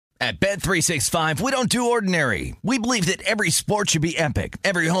At Bet365, we don't do ordinary. We believe that every sport should be epic.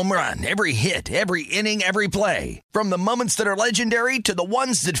 Every home run, every hit, every inning, every play. From the moments that are legendary to the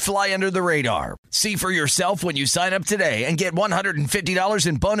ones that fly under the radar. See for yourself when you sign up today and get $150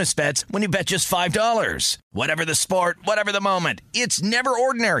 in bonus bets when you bet just $5. Whatever the sport, whatever the moment, it's never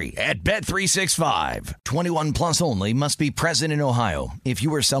ordinary at Bet365. 21 plus only. Must be present in Ohio. If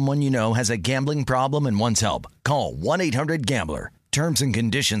you or someone you know has a gambling problem and wants help, call 1-800-GAMBLER. Terms and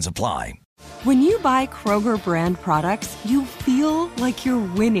conditions apply. When you buy Kroger brand products, you feel like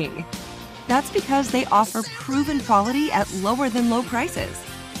you're winning. That's because they offer proven quality at lower than low prices.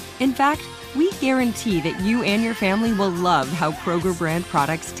 In fact, we guarantee that you and your family will love how Kroger brand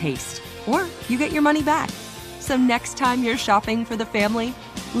products taste, or you get your money back. So next time you're shopping for the family,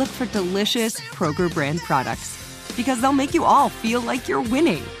 look for delicious Kroger brand products, because they'll make you all feel like you're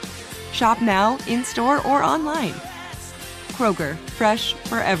winning. Shop now, in-store, or online. Kroger, fresh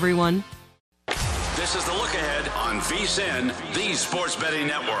for everyone. This is the look ahead on VSiN, the Sports Betting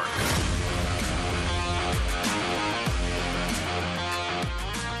Network.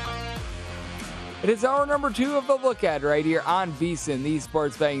 It is hour number 2 of the look ahead right here on VSiN, the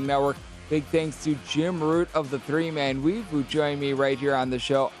Sports Betting Network. Big thanks to Jim Root of the Three Man Weave, who joined me right here on the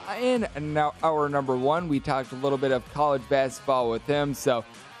show. In hour number 1, we talked a little bit of college basketball with him, so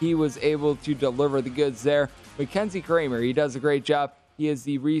he was able to deliver the goods there. Mackenzie Kramer, he does a great job. He is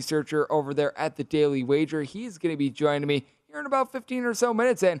the researcher over there at the Daily Wager. He's going to be joining me here in about 15 or so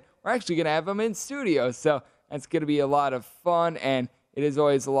minutes, and we're actually going to have him in studio. So that's going to be a lot of fun, and it is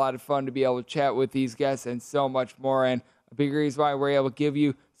always a lot of fun to be able to chat with these guests and so much more. And a big reason why we're able to give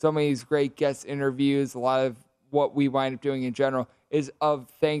you some of these great guest interviews, a lot of what we wind up doing in general, is of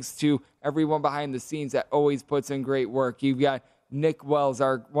thanks to everyone behind the scenes that always puts in great work. You've got Nick Wells,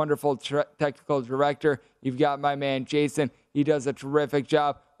 our wonderful technical director. You've got my man Jason. He does a terrific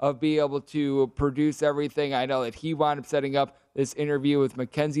job of being able to produce everything. I know that he wound up setting up this interview with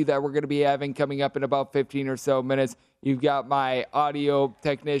Mackenzie that we're going to be having coming up in about 15 or so minutes. You've got my audio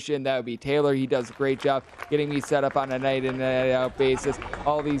technician, that would be Taylor. He does a great job getting me set up on a night in and night out basis.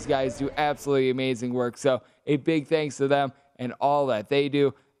 All these guys do absolutely amazing work. So a big thanks to them and all that they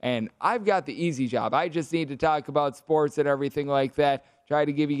do. And I've got the easy job. I just need to talk about sports and everything like that. Try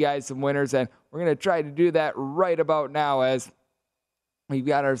to give you guys some winners. And we're going to try to do that right about now as we've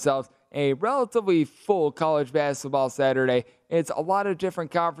got ourselves a relatively full college basketball Saturday. It's a lot of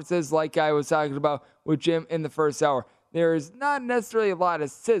different conferences like I was talking about with Jim in the first hour. There's not necessarily a lot of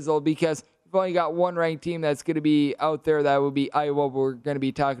sizzle because you've only got one ranked team that's going to be out there. That would be Iowa. We're going to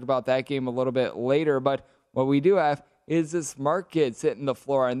be talking about that game a little bit later. But what we do have is the smart kids hitting the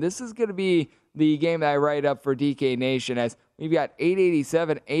floor. And this is going to be the game that I write up for DK Nation as we've got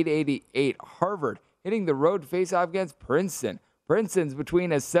 887, 888 Harvard hitting the road to face off against Princeton. Princeton's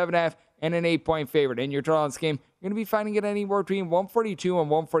between a 7.5 and an 8-point favorite. In your total on this game, you're going to be finding it anywhere between 142 and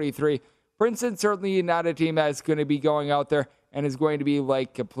 143. Princeton certainly not a team that's going to be going out there and is going to be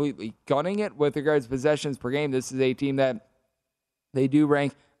like completely gunning it with regards to possessions per game. This is a team that they do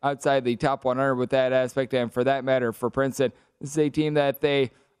rank outside the top 100 with that aspect. And for that matter, for Princeton, this is a team that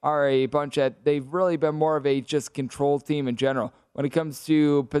they are a bunch that they've really been more of a just control team in general. When it comes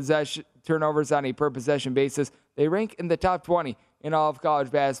to possession turnovers on a per possession basis, they rank in the top 20 in all of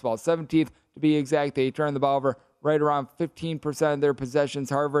college basketball. 17th to be exact. They turn the ball over right around 15% of their possessions.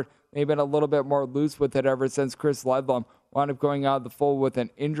 Harvard, they've been a little bit more loose with it ever since Chris Ledlum wound up going out of the fold with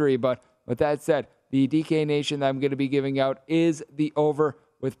an injury. But with that said, the DK Nation that I'm going to be giving out is the over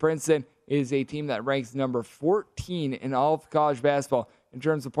with Princeton. It is a team that ranks number 14 in all of college basketball in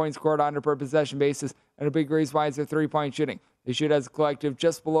terms of points scored on a per possession basis, and a big reason why is their three-point shooting. They shoot as a collective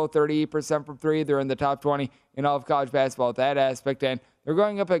just below 38% from three. They're in the top 20 in all of college basketball at that aspect, and they're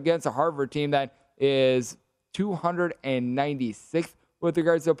going up against a Harvard team that is 296th with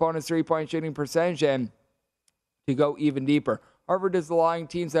regards to opponents' three-point shooting percentage. And to go even deeper, Harvard is allowing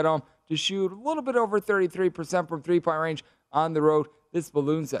teams at home to shoot a little bit over 33% from three-point range. On the road, this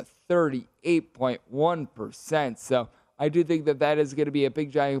balloons at 38.1%. So I do think that that is going to be a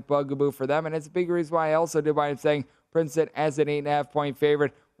big, giant bugaboo for them. And it's a big reason why I also did wind up saying Princeton as an 8.5-point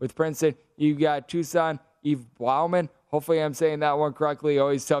favorite. With Princeton, you've got Tucson, Eve Blauman. Hopefully I'm saying that one correctly.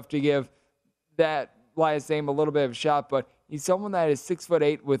 Always tough to give that last name a little bit of a shot, but he's someone that is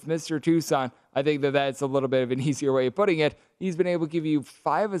 6'8" with Mr. Tucson. I think that that's a little bit of an easier way of putting it. He's been able to give you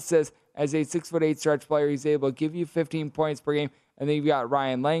 5 assists as a 6'8" stretch player. He's able to give you 15 points per game. And then you've got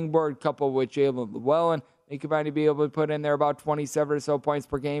Ryan Langford coupled with Jalen Llewellyn. They combined to be able to put in there about 27 or so points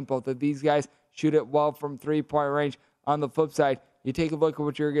per game. Both of these guys shoot it well from three-point range. On the flip side, you take a look at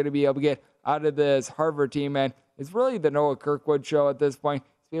what you're going to be able to get out of this Harvard team, and it's really the Noah Kirkwood show at this point.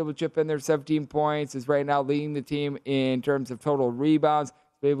 He's be able to chip in their 17 points, is right now leading the team in terms of total rebounds,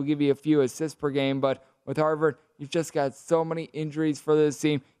 be able to give you a few assists per game. But with Harvard, you've just got so many injuries for this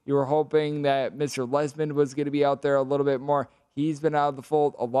team. You were hoping that Mr. Lesmond was going to be out there a little bit more. He's been out of the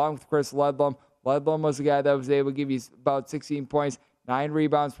fold along with Chris Ledlum. Ledlum was the guy that was able to give you about 16 points, 9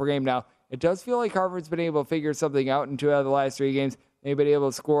 rebounds per game. Now, it does feel like Harvard's been able to figure something out in 2 out of the last 3 games. They've been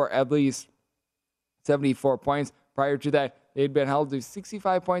able to score at least 74 points. Prior to that, they'd been held to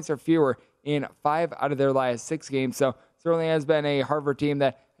 65 points or fewer in 5 out of their last 6 games. So certainly has been a Harvard team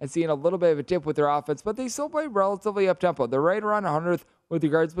that has seen a little bit of a dip with their offense, but they still play relatively up-tempo. They're right around 100th with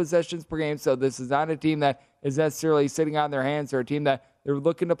regards to possessions per game, so this is not a team that is necessarily sitting on their hands or a team that they're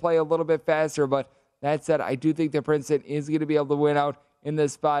looking to play a little bit faster. But that said, I do think that Princeton is going to be able to win out in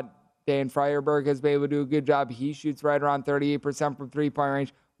this spot. Dan Freierberg has been able to do a good job. He shoots right around 38% from three-point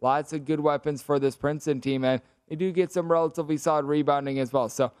range. Lots of good weapons for this Princeton team, and they do get some relatively solid rebounding as well.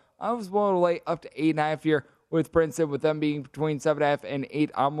 So I was willing to lay up to 8.5 here with Princeton, with them being between 7.5 and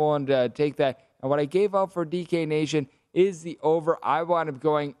 8. I'm willing to take that. And what I gave up for DK Nation is the over. I wound up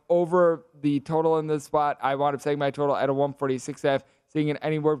going over the total in this spot. I wound up setting my total at a 146.5, seeing it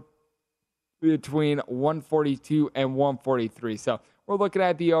anywhere between 142 and 143. So we're looking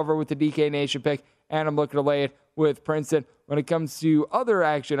at the over with the DK Nation pick, and I'm looking to lay it with Princeton. When it comes to other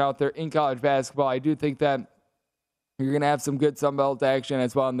action out there in college basketball, I do think that you're going to have some good Sun Belt action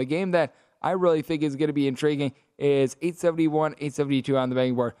as well. And the game that I really think is going to be intriguing is 871-872 on the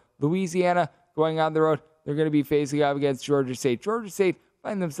betting board. Louisiana going on the road. They're going to be facing off against Georgia State. Georgia State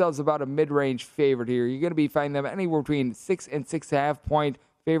find themselves about a mid-range favorite here. You're going to be finding them anywhere between 6 and 6.5 point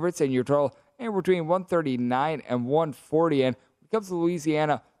favorites, and your total anywhere between 139 and 140. And when it comes to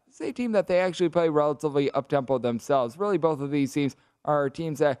Louisiana, it's a team that they actually play relatively up-tempo themselves. Really, both of these teams are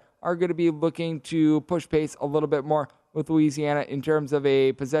teams that are going to be looking to push pace a little bit more with Louisiana in terms of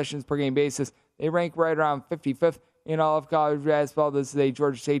a possessions per game basis. They rank right around 55th in all of college basketball. This is a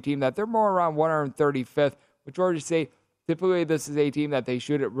Georgia State team that they're more around 135th. With Georgia State, typically this is a team that they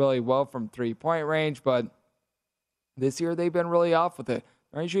shoot it really well from three-point range, but this year they've been really off with it.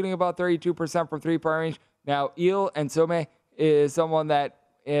 They're shooting about 32% from three-point range. Now, Eel and Some is someone that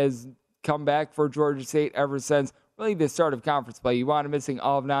has come back for Georgia State ever since really the start of conference play. You wound up missing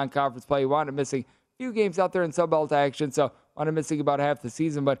all of non-conference play. You wound up missing a few games out there in Sun Belt action, so wound up missing about half the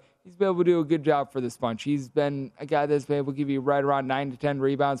season, but he's been able to do a good job for this bunch. He's been a guy that's been able to give you right around 9 to 10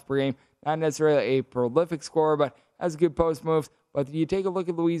 rebounds per game. Not necessarily a prolific scorer, but has good post moves. But you take a look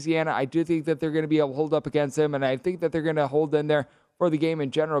at Louisiana, I do think that they're going to be able to hold up against him, and I think that they're going to hold in there for the game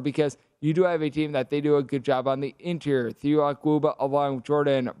in general, because you do have a team that they do a good job on the interior. Theo Akuba along with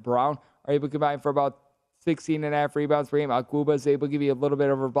Jordan Brown are able to combine for about 16.5 rebounds per game. Akuba is able to give you a little bit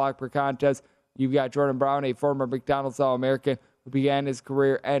over a block per contest. You've got Jordan Brown, a former McDonald's All-American who began his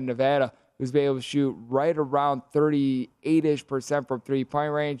career at Nevada, who's been able to shoot right around 38% from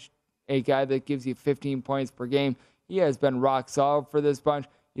three-point range, a guy that gives you 15 points per game. He has been rock solid for this bunch.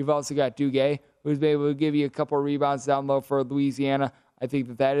 You've also got Duguay, who's been able to give you a couple of rebounds down low for Louisiana. I think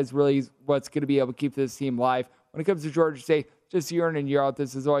that that is really what's going to be able to keep this team live. When it comes to Georgia State, just year in and year out,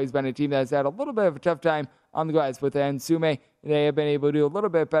 this has always been a team that's had a little bit of a tough time on the glass. With Nsume, they have been able to do a little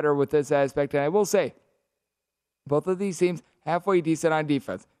bit better with this aspect. And I will say, both of these teams halfway decent on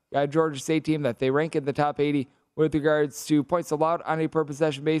defense. You got a Georgia State team that they rank in the top 80 with regards to points allowed on a per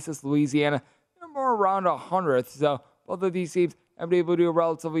possession basis. Louisiana, they're more around 100th. So both of these teams have been able to do a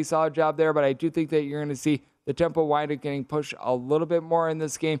relatively solid job there. But I do think that you're going to see the tempo wind up getting pushed a little bit more in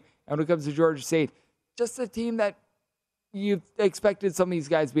this game. And when it comes to Georgia State, just a team that you expected some of these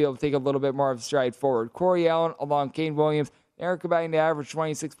guys to be able to take a little bit more of a stride forward. Corey Allen along Kane Williams, they're combining to average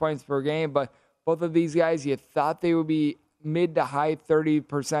 26 points per game, but both of these guys, you thought they would be mid to high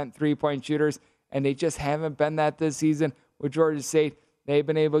 30% three-point shooters, and they just haven't been that this season. With Georgia State, they've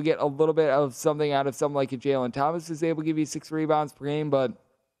been able to get a little bit of something out of someone like a Jalen Thomas, who's able to give you 6 rebounds per game, but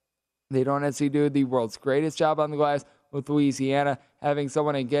they don't necessarily do the world's greatest job on the glass. With Louisiana, having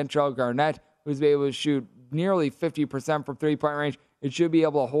someone in Gentrell Garnett, who's able to shoot nearly 50% from three-point range, it should be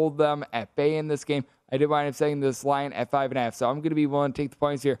able to hold them at bay in this game. I did wind up setting this line at 5.5, so I'm going to be willing to take the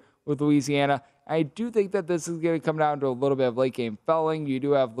points here with Louisiana. I do think that this is going to come down to a little bit of late game fouling. You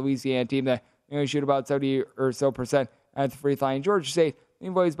do have Louisiana team that shoot about 70 or so percent at the free throw line. Georgia State,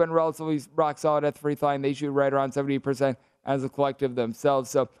 they've always been relatively rock solid at the free throw line. They shoot right around 70% as a collective themselves.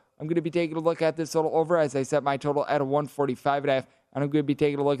 So I'm going to be taking a look at this total over as I set my total at a 145.5, and I'm going to be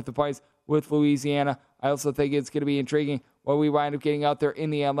taking a look at the points with Louisiana. I also think it's going to be intriguing what we wind up getting out there in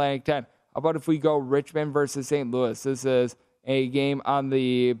the Atlantic 10. How about if we go Richmond versus St. Louis? This is a game on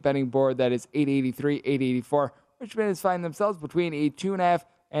the betting board that is 883, 884. Richmond is finding themselves between a 2.5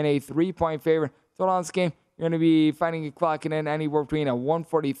 and a 3-point favorite. Total on this game, you're going to be finding it clocking in anywhere between a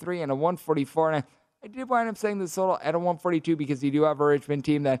 143 and a 144. And I did wind up saying this total at a 142 because you do have a Richmond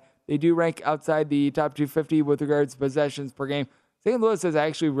team that they do rank outside the top 250 with regards to possessions per game. St. Louis has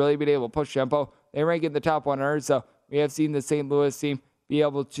actually really been able to push tempo. They rank in the top 100, so we have seen the St. Louis team be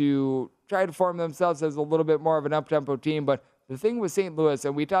able to try to form themselves as a little bit more of an up-tempo team. But the thing with St. Louis,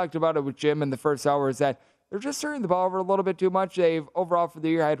 and we talked about it with Jim in the first hour, is that they're just turning the ball over a little bit too much. They've overall for the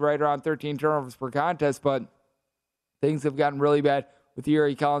year had right around 13 turnovers per contest, but things have gotten really bad with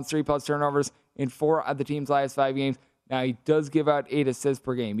Yuri Collins, 3+ turnovers in 4 of the team's last 5 games. Now, he does give out 8 assists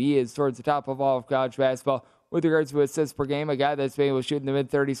per game. He is towards the top of all of college basketball with regards to assists per game, a guy that's been able to shoot in the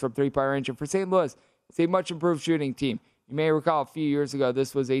mid-30s from three-point range. And for St. Louis, it's a much-improved shooting team. You may recall a few years ago,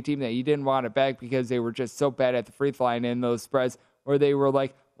 this was a team that you didn't want it back because they were just so bad at the free throw line in those spreads where they were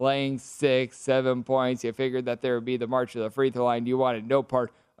like laying 6, 7 points. You figured that there would be the march of the free throw line. You wanted no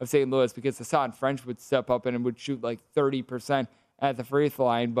part of St. Louis because Hassan French would step up and would shoot like 30% at the free throw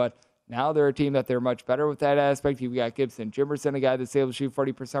line. But now they're a team that they're much better with that aspect. You've got Gibson Jimerson, a guy that's able to shoot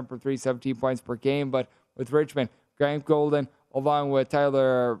 40% for 3, 17 points per game. But with Richmond, Grant Golden, along with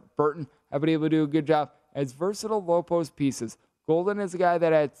Tyler Burton, have been able to do a good job as versatile low-post pieces. Golden is a guy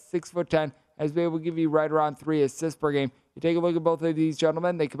that at 6'10" has been able to give you right around 3 assists per game. You take a look at both of these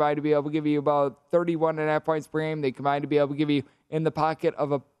gentlemen, they combine to be able to give you about 31.5 points per game. They combine to be able to give you in the pocket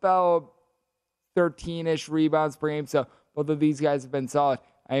of about 13-ish rebounds per game. So both of these guys have been solid.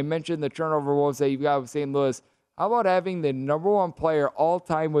 I mentioned the turnover woes that you've got with St. Louis. How about having the number 1 player all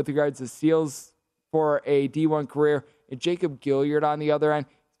time with regards to steals for a D1 career, and Jacob Gilliard on the other end?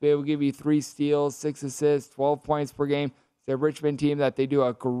 He's been able to give you 3 steals, 6 assists, 12 points per game. It's a Richmond team that they do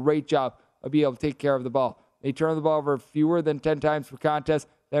a great job of being able to take care of the ball. They turn the ball over fewer than 10 times per contest.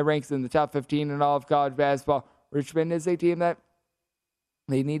 That ranks in the top 15 in all of college basketball. Richmond is a team that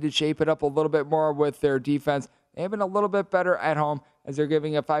they need to shape it up a little bit more with their defense. They've been a little bit better at home as they're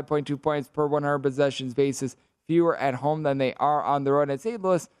giving up 5.2 points per 100 possessions basis, fewer at home than they are on the road. At St.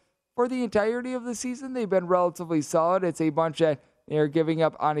 Louis, for the entirety of the season, they've been relatively solid. It's a bunch that they are giving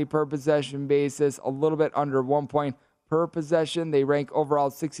up on a per possession basis, a little bit under 1 point per possession. They rank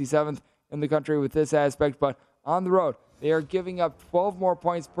overall 67th in the country with this aspect, but on the road, they are giving up 12 more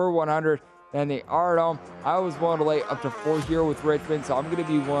points per 100 than they are at home. I was willing to lay up to 4 here with Richmond, so I'm going to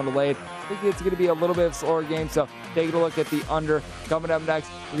be willing to lay it. I think it's going to be a little bit of a slower game, so taking a look at the under. Coming up next,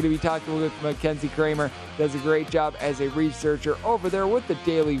 we're going to be talking with Mackenzie Kramer. Does a great job as a researcher over there with the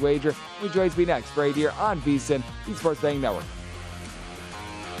Daily Wager. He joins me next right here on VSiN, the Sports Betting Network.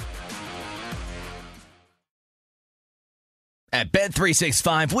 At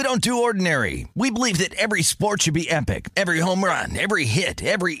Bet365, we don't do ordinary. We believe that every sport should be epic. Every home run, every hit,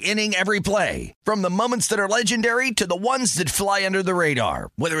 every inning, every play. From the moments that are legendary to the ones that fly under the radar.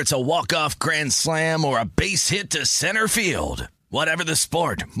 Whether it's a walk-off grand slam or a base hit to center field. Whatever the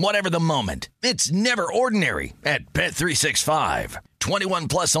sport, whatever the moment. It's never ordinary at Bet365. 21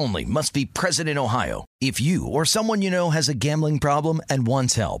 plus only. Must be present in Ohio. If you or someone you know has a gambling problem and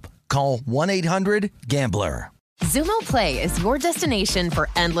wants help, call 1-800-GAMBLER. Xumo Play is your destination for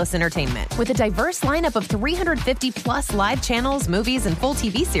endless entertainment. With a diverse lineup of 350 plus live channels, movies, and full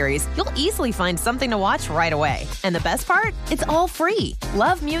TV series, you'll easily find something to watch right away. And the best part? It's all free.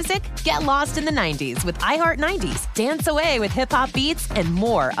 Love music? Get lost in the 90s with iHeart 90s, dance away with hip-hop beats, and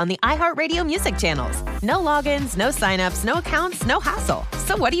more on the iHeartRadio music channels. No logins, no signups, no accounts, no hassle.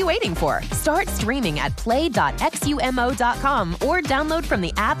 So what are you waiting for? Start streaming at play.xumo.com or download from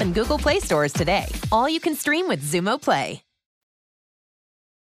the app and Google Play stores today. All you can stream with Xumo Play.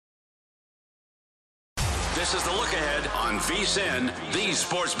 This is the look ahead on VSiN, the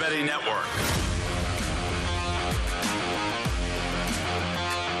Sports Betting Network.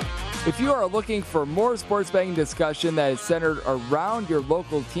 If you are looking for more sports betting discussion that is centered around your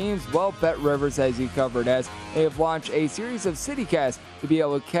local teams, well, BetRivers has you covered as they have launched a series of CityCasts to be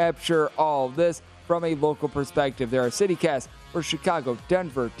able to capture all of this from a local perspective. There are CityCasts for Chicago,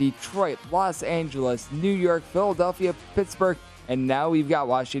 Denver, Detroit, Los Angeles, New York, Philadelphia, Pittsburgh, and now we've got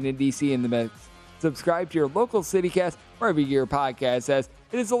Washington, D.C. in the mix. Subscribe to your local CityCast wherever you get your podcast as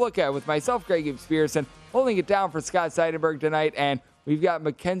it is a look at with myself, Greg Gibbs Pearson, holding it down for Scott Seidenberg tonight, and we've got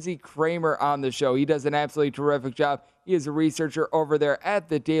Mackenzie Kramer on the show. He does an absolutely terrific job. He is a researcher over there at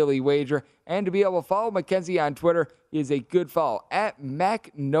the Daily Wager. And to be able to follow Mackenzie on Twitter, he is a good follow at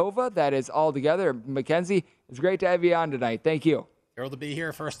MacNova. That is all together. Mackenzie, it's great to have you on tonight. Thank you. Thrilled to be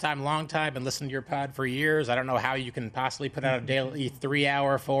here. First time, long time. Been listening to your pod for years. I don't know how you can possibly put out a daily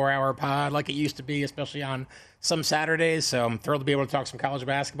 3-hour, 4-hour pod like it used to be, especially on some Saturdays. So I'm thrilled to be able to talk some college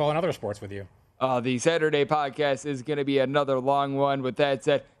basketball and other sports with you. The Saturday podcast is going to be another long one. With that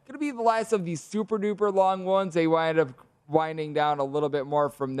said, going to be the last of these super duper long ones. They wind up winding down a little bit more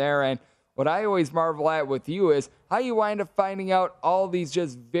from there. And what I always marvel at with you is how you wind up finding out all these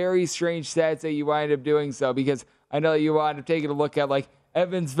just very strange stats that you wind up doing so, because I know you wind up taking a look at like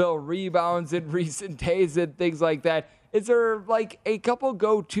Evansville rebounds in recent days and things like that. Is there like a couple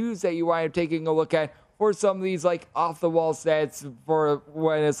go-tos that you wind up taking a look at for some of these like off-the-wall stats for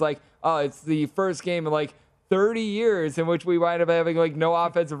when it's like, oh, it's the first game in like 30 years in which we wind up having like no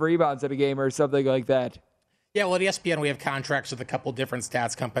offensive rebounds in a game or something like that? Yeah, well, at ESPN, we have contracts with a couple different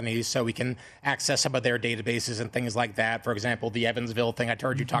stats companies, so we can access some of their databases and things like that. For example, the Evansville thing I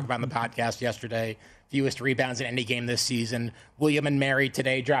heard you talk about in the podcast yesterday, fewest rebounds in any game this season. William and Mary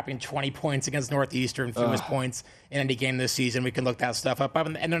today dropping 20 points against Northeastern, fewest points in any game this season. We can look that stuff up.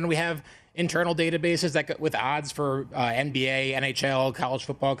 And then we have internal databases that with odds for NBA, NHL, college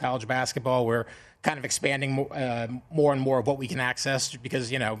football, college basketball. We're kind of expanding more and more of what we can access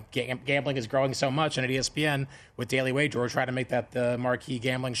because, you know, gambling is growing so much. And at ESPN with Daily Wager, we're trying to make that the marquee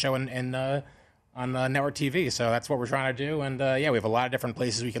gambling show on network TV. So that's what we're trying to do. And, yeah, we have a lot of different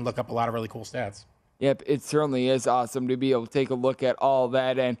places we can look up a lot of really cool stats. Yep, it certainly is awesome to be able to take a look at all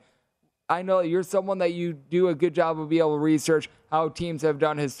that. And I know you're someone that you do a good job of being able to research how teams have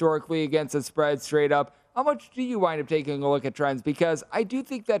done historically against the spread straight up. How much do you wind up taking a look at trends? Because I do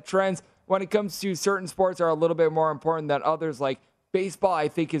think that trends, when it comes to certain sports, are a little bit more important than others. Like baseball, I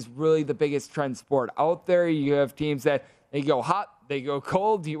think, is really the biggest trend sport out there. You have teams that they go hot, they go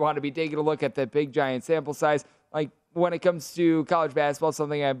cold. You want to be taking a look at that big, giant sample size. Like when it comes to college basketball,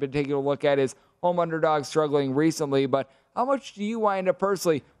 something I've been taking a look at is home underdogs struggling recently. But how much do you wind up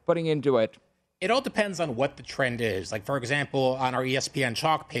personally putting into it? It all depends on what the trend is. Like, for example, on our ESPN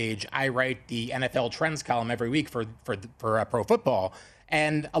Chalk page, I write the NFL trends column every week for pro football.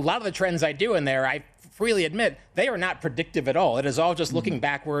 And a lot of the trends I do in there, I freely admit, they are not predictive at all. It is all just looking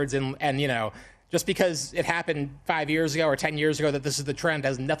backwards and you know, just because it happened 5 years ago or 10 years ago that this is the trend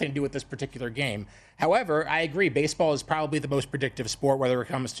has nothing to do with this particular game. However, I agree, baseball is probably the most predictive sport, whether it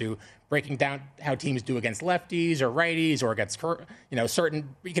comes to breaking down how teams do against lefties or righties or against, you know,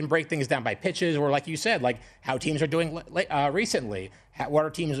 certain, you can break things down by pitches or, like you said, like how teams are doing recently. What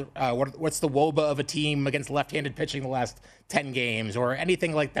are teams, what's the WOBA of a team against left-handed pitching the last 10 games or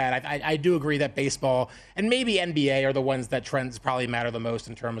anything like that. I do agree that baseball and maybe NBA are the ones that trends probably matter the most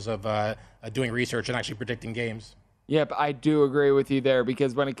in terms of doing research and actually predicting games. Yep, I do agree with you there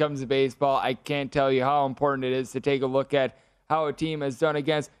because when it comes to baseball, I can't tell you how important it is to take a look at how a team has done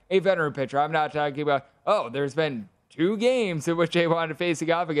against a veteran pitcher. I'm not talking about, oh, there's been 2 games in which they wound up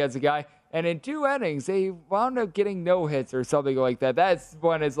facing off against a guy, and in 2 innings, they wound up getting no hits or something like that. That's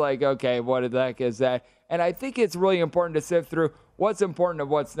when it's like, okay, what the heck is that? And I think it's really important to sift through what's important and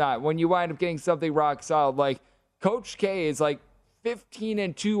what's not. When you wind up getting something rock solid, like Coach K is like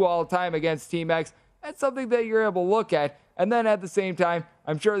 15-2 all time against Team X, that's something that you're able to look at. And then at the same time,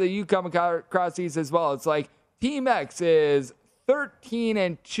 I'm sure that you come across these as well. It's like Team X is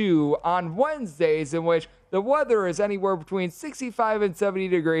 13-2 on Wednesdays in which the weather is anywhere between 65 and 70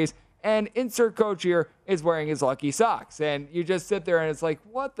 degrees, and insert coach here is wearing his lucky socks. And you just sit there and it's like,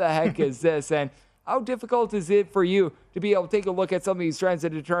 what the heck is this? And how difficult is it for you to be able to take a look at some of these trends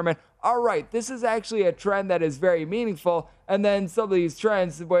and determine, all right, this is actually a trend that is very meaningful, and then some of these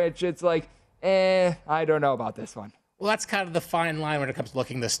trends which it's like, I don't know about this one. Well, that's kind of the fine line when it comes to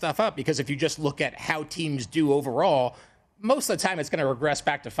looking this stuff up, because if you just look at how teams do overall, most of the time it's going to regress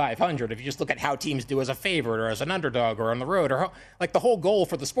back to 500. If you just look at how teams do as a favorite or as an underdog or on the road, or like the whole goal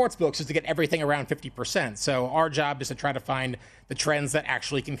for the sports books is to get everything around 50%. So our job is to try to find the trends that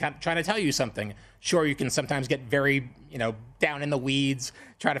actually can kind of try to tell you something. Sure, you can sometimes get very, you know, down in the weeds,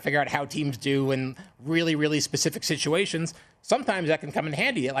 try to figure out how teams do in really, really specific situations. Sometimes that can come in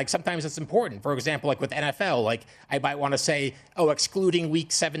handy. Like sometimes it's important. For example, like with NFL, like I might want to say, excluding week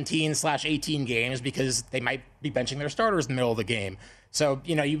 17/18 games because they might be benching their starters in the middle of the game. So,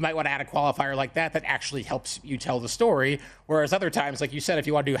 you know, you might want to add a qualifier like that actually helps you tell the story. Whereas other times, like you said, if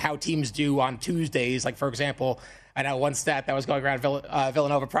you want to do how teams do on Tuesdays, like for example, I know one stat that was going around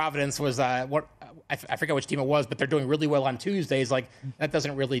Villanova Providence was I forget which team it was, but they're doing really well on Tuesdays. Like that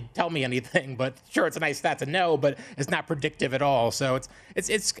doesn't really tell me anything, but sure, it's a nice stat to know, but it's not predictive at all. So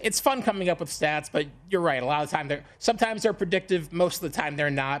it's fun coming up with stats, but you're right. A lot of the time sometimes they're predictive. Most of the time they're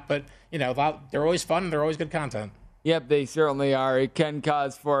not, but you know, they're always fun. And they're always good content. Yep, they certainly are. It can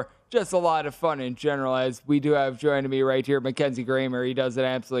cause for just a lot of fun in general, as we do have joining me right here, Mackenzie Kramer. He does an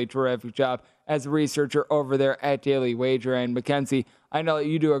absolutely terrific job as a researcher over there at Daily Wager. And Mackenzie, I know that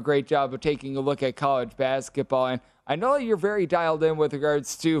you do a great job of taking a look at college basketball, and I know that you're very dialed in with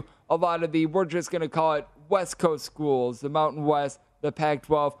regards to a lot of the, we're just going to call it West Coast schools, the Mountain West, the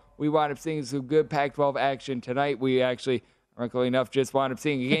Pac-12. We wound up seeing some good Pac-12 action tonight. We actually, ironically enough, just wound up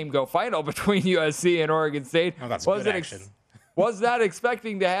seeing a game go final between USC and Oregon State. Oh, that's good action. Was not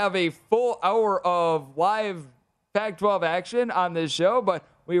expecting to have a full hour of live Pac-12 action on this show, but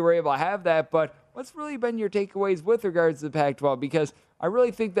we were able to have that. But what's really been your takeaways with regards to the Pac-12? Because I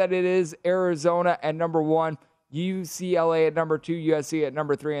really think that it is Arizona at number 1, UCLA at number 2, USC at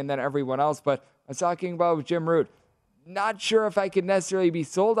number 3, and then everyone else. But I was talking about with Jim Root. Not sure if I could necessarily be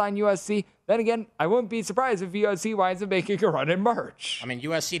sold on USC. Then again, I wouldn't be surprised if USC winds up making a run in March. I mean,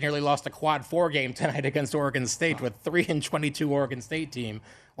 USC nearly lost a quad 4 game tonight against Oregon State with 3-22 Oregon State team.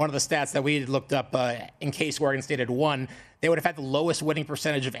 One of the stats that we had looked up in case Oregon State had won, they would have had the lowest winning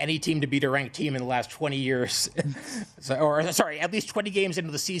percentage of any team to beat a ranked team in the last 20 years. At least 20 games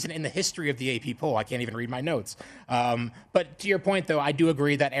into the season in the history of the AP poll. I can't even read my notes. But to your point, though, I do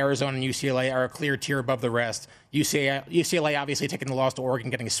agree that Arizona and UCLA are a clear tier above the rest. UCLA obviously taking the loss to Oregon,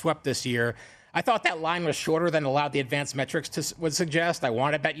 getting swept this year. I thought that line was shorter than allowed the advanced metrics would suggest. I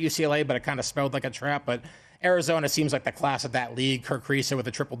wanted to bet UCLA, but it kind of smelled like a trap. But Arizona seems like the class of that league. Kirk Kriisa with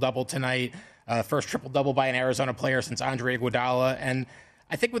a triple-double tonight. First triple-double by an Arizona player since Andre Iguodala. And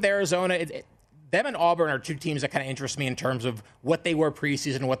I think with Arizona, them and Auburn are two teams that kind of interest me in terms of what they were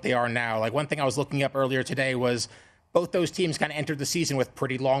preseason and what they are now. Like one thing I was looking up earlier today was both those teams kind of entered the season with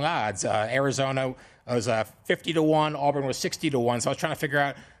pretty long odds. Arizona was 50-1. Auburn was 60-1. So I was trying to figure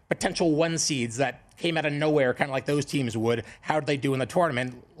out potential 1 seeds that came out of nowhere, kind of like those teams would. How did they do in the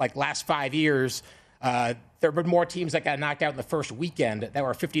tournament? Like last 5 years, there have been more teams that got knocked out in the first weekend that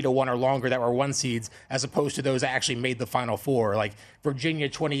were 50-1 or longer that were 1 seeds, as opposed to those that actually made the Final Four. Like Virginia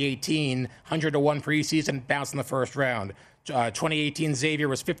 2018, 100-1 preseason, bounced in the first round. 2018 Xavier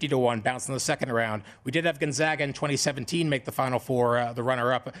was 50-1, bounced in the second round. We did have Gonzaga in 2017 make the Final Four, the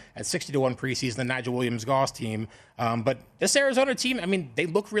runner-up at 60-1 preseason, the Nigel Williams-Goss team. But this Arizona team, I mean, they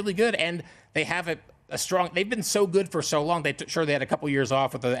look really good, and they have a strong. They've been so good for so long. They had a couple years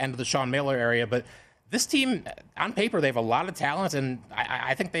off at the end of the Sean Miller area, but this team, on paper, they have a lot of talent, and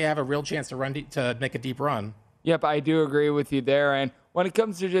I think they have a real chance to make a deep run. Yep, I do agree with you there. And when it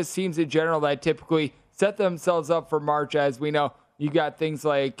comes to just teams in general that typically set themselves up for March, as we know, you got things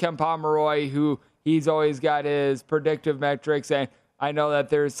like Ken Pomeroy, who he's always got his predictive metrics, and I know that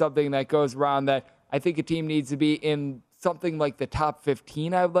there's something that goes around that I think a team needs to be in something like the top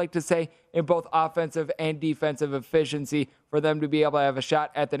 15, I would like to say, in both offensive and defensive efficiency for them to be able to have a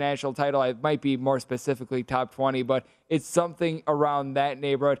shot at the national title. It might be more specifically top 20, but it's something around that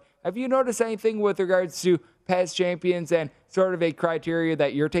neighborhood. Have you noticed anything with regards to past champions and sort of a criteria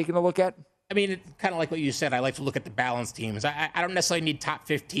that you're taking a look at? I mean, it's kind of like what you said. I like to look at the balanced teams. I don't necessarily need top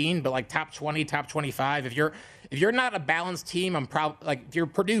 15, but like top 20, top 25. If you're not a balanced team, I'm probably like if you're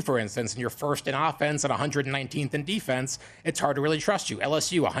Purdue, for instance, and you're first in offense and 119th in defense, it's hard to really trust you.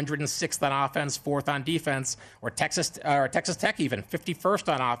 LSU, 106th on offense, 4th on defense, or Texas Tech even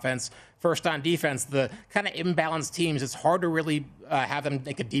 51st on offense, 1st on defense. The kind of imbalanced teams, it's hard to really have them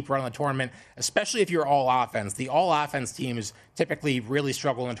make a deep run in the tournament, especially if you're all offense. The all offense teams typically really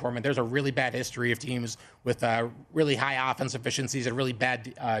struggle in the tournament. There's a really bad history of teams with really high offense efficiencies and really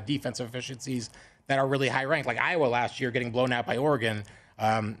bad defensive efficiencies that are really high ranked, like Iowa last year getting blown out by Oregon.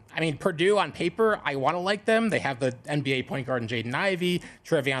 I mean, Purdue on paper, I want to like them. They have the NBA point guard in Jaden Ivey,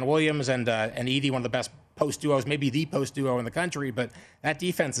 Trevion Williams, and Edey, one of the best post duos, maybe the post duo in the country. But that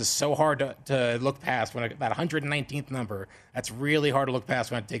defense is so hard to look past that 119th number. That's really hard to look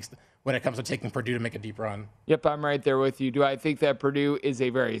past when it comes to taking Purdue to make a deep run. Yep, I'm right there with you. Do I think that Purdue is a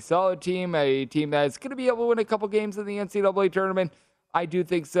very solid team, a team that's going to be able to win a couple games in the NCAA tournament? I do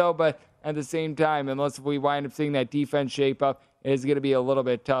think so, but at the same time, unless we wind up seeing that defense shape up, it is going to be a little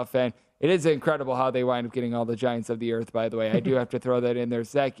bit tough. And it is incredible how they wind up getting all the giants of the earth, by the way. I do have to throw that in there.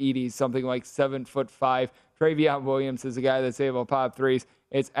 Zach Edey, something like 7'5". Trevion Williams is a guy that's able to pop threes.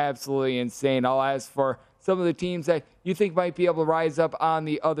 It's absolutely insane. I'll ask for some of the teams that you think might be able to rise up on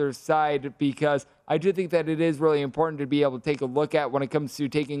the other side, because I do think that it is really important to be able to take a look at when it comes to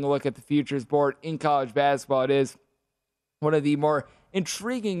taking a look at the futures board in college basketball. It is one of the more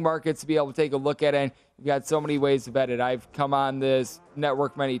intriguing markets to be able to take a look at, and you've got so many ways to bet it. I've come on this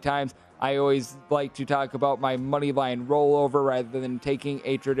network many times. I always like to talk about my money line rollover rather than taking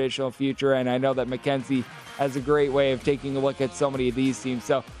a traditional future, and I know that Mackenzie has a great way of taking a look at so many of these teams.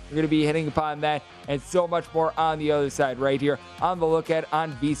 So we're going to be hitting upon that and so much more on the other side right here on The Look Ahead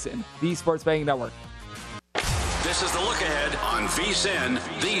on VSiN, the Sports Betting Network. This is The Look Ahead on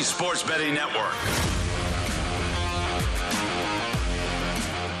VSiN, the Sports Betting Network.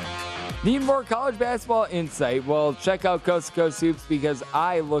 Need more college basketball insight? Well, check out Coast to Coast Hoops, because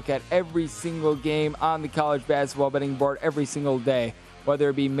I look at every single game on the college basketball betting board every single day, whether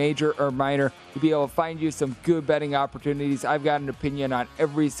it be major or minor, to be able to find you some good betting opportunities. I've got an opinion on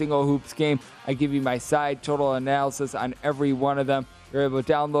every single hoops game. I give you my side total analysis on every one of them. You're able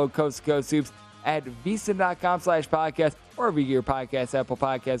to download Coast to Coast Hoops at vsin.com/podcast, or if you get your podcast, Apple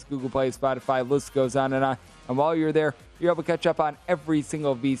Podcasts, Google Play, Spotify, list goes on and on. And while you're there, you're able to catch up on every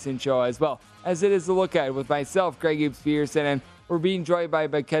single VSiN show as well, as it is The Look Ahead with myself, Greg Gibbs-Peterson, and we're being joined by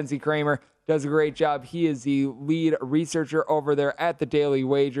Mackenzie Kramer. Does a great job. He is the lead researcher over there at The Daily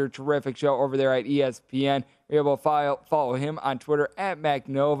Wager. Terrific show over there at ESPN. You're able to follow him on Twitter at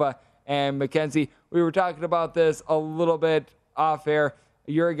MacNova. And Mackenzie, we were talking about this a little bit off air.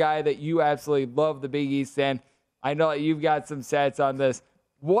 You're a guy that you absolutely love the Big East, and I know that you've got some stats on this.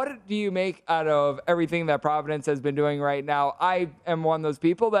 What do you make out of everything that Providence has been doing right now? I am one of those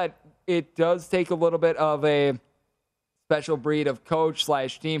people that it does take a little bit of a special breed of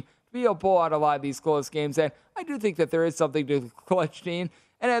coach/team to be able to pull out a lot of these close games. And I do think that there is something to the clutch team.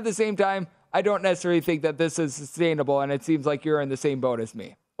 And at the same time, I don't necessarily think that this is sustainable. And it seems like you're in the same boat as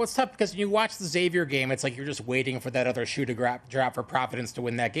me. Well, it's tough because when you watch the Xavier game, it's like you're just waiting for that other shoe to drop for Providence to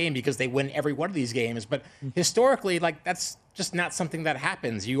win that game, because they win every one of these games. But historically, like, that's just not something that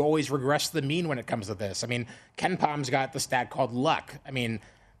happens. You always regress to the mean when it comes to this. I mean, KenPom's got the stat called luck. I mean,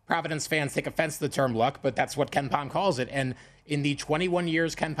 Providence fans take offense to the term luck, but that's what KenPom calls it. And in the 21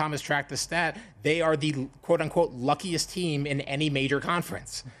 years KenPom has tracked the stat, they are the quote-unquote luckiest team in any major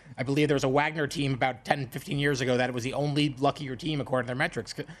conference. I believe there was a Wagner team about 10, 15 years ago that it was the only luckier team according to their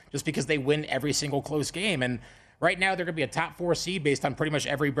metrics, just because they win every single close game. And right now they're going to be a top 4 seed based on pretty much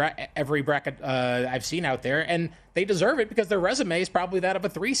every bracket I've seen out there. And they deserve it because their resume is probably that of a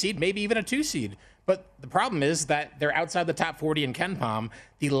 3 seed, maybe even a 2 seed. But the problem is that they're outside the top 40 in KenPom.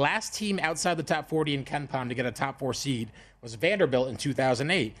 The last team outside the top 40 in KenPom to get a top 4 seed was Vanderbilt in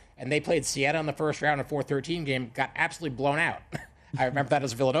 2008. And they played Siena in the first round of 4-13 game, got absolutely blown out. I remember that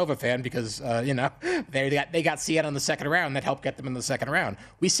as a Villanova fan because, they got Siena in the second round. That helped get them in the second round.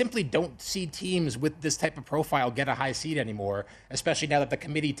 We simply don't see teams with this type of profile get a high seed anymore, especially now that the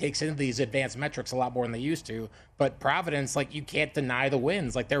committee takes into these advanced metrics a lot more than they used to. But Providence, like, you can't deny the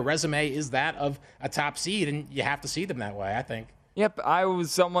wins. Like, their resume is that of a top seed, and you have to see them that way, I think. Yep, I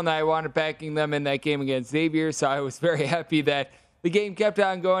was someone that I wanted backing them in that game against Xavier, so I was very happy that the game kept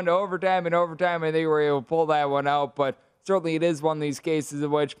on going to overtime, and they were able to pull that one out. But certainly it is one of these cases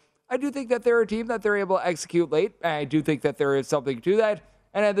in which I do think that they're a team that they're able to execute late, and I do think that there is something to that.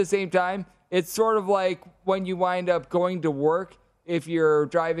 And at the same time, it's sort of like when you wind up going to work, if you're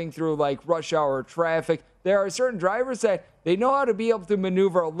driving through like rush hour traffic, there are certain drivers that they know how to be able to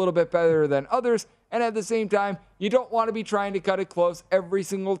maneuver a little bit better than others. And at the same time, you don't want to be trying to cut it close every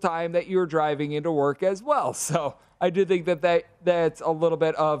single time that you're driving into work as well. So I do think that's a little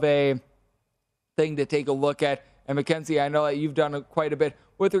bit of a thing to take a look at. And Mackenzie, I know that you've done quite a bit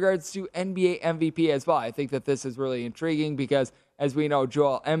with regards to NBA MVP as well. I think that this is really intriguing because, as we know,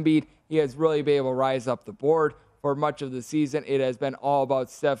 Joel Embiid, he has really been able to rise up the board for much of the season. It has been all about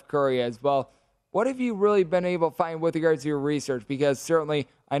Steph Curry as well. What have you really been able to find with regards to your research? Because certainly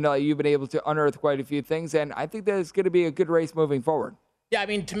I know that you've been able to unearth quite a few things, and I think that it's going to be a good race moving forward. Yeah, I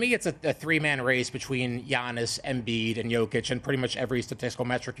mean, to me, it's a 3-man race between Giannis, Embiid, and Jokic, and pretty much every statistical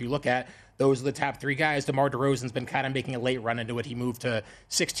metric you look at, those are the top 3 guys. DeMar DeRozan's been kind of making a late run into it. He moved to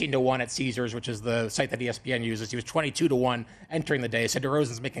 16-1 at Caesars, which is the site that ESPN uses. He was 22-1 entering the day, so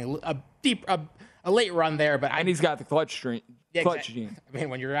DeRozan's making a late run there. And he's got the clutch gene. I mean,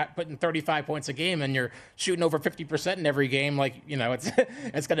 when you're putting 35 points a game and you're shooting over 50% in every game,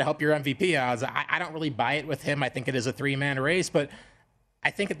 it's going to help your MVP odds. I don't really buy it with him. I think it is a 3-man race, but I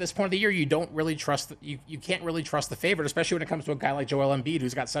think at this point of the year, you don't really trust you can't really trust the favorite, especially when it comes to a guy like Joel Embiid,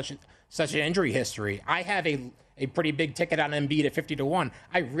 who's got such an injury history. I have a pretty big ticket on Embiid at 50-1.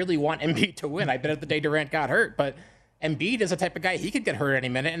 I really want Embiid to win. I bet at the day Durant got hurt, but Embiid is a type of guy, he could get hurt any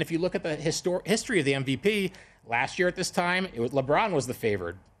minute. And if you look at the history of the MVP, last year at this time, LeBron was the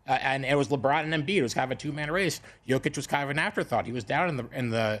favored. And it was LeBron and Embiid. It was kind of a 2-man race. Jokic was kind of an afterthought. He was down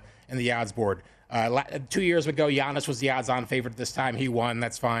in the odds board. 2 years ago, Giannis was the odds-on favorite this time. He won.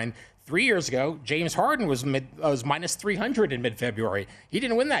 That's fine. 3 years ago, James Harden was minus 300 in mid-February. He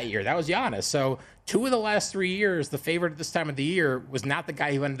didn't win that year. That was Giannis. So 2 of the last 3 years, the favorite at this time of the year was not the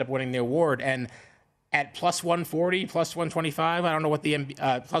guy who ended up winning the award. And at plus 140, plus 125, I don't know what the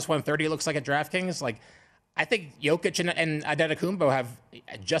plus 130 looks like at DraftKings. Like, I think Jokic and Antetokounmpo have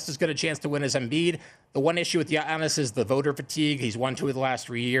just as good a chance to win as Embiid. The one issue with Giannis is the voter fatigue. He's won 2 of the last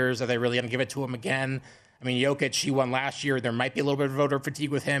 3 years. Are they really going to give it to him again? I mean, Jokic, he won last year. There might be a little bit of voter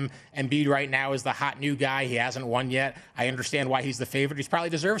fatigue with him. Embiid right now is the hot new guy. He hasn't won yet. I understand why he's the favorite. He probably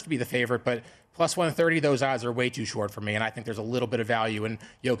deserves to be the favorite, but plus 130, those odds are way too short for me, and I think there's a little bit of value in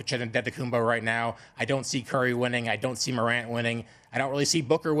Jokic and Antetokounmpo right now. I don't see Curry winning. I don't see Morant winning. I don't really see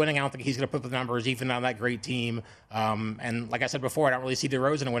Booker winning. I don't think he's going to put the numbers even on that great team. And like I said before, I don't really see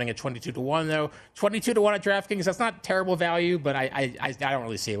DeRozan winning at 22-1, though. 22-1 at DraftKings, that's not terrible value, but I don't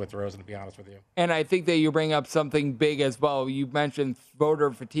really see it with DeRozan, to be honest with you. And I think that you bring up something big as well. You mentioned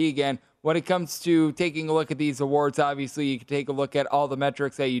voter fatigue, and when it comes to taking a look at these awards, obviously you can take a look at all the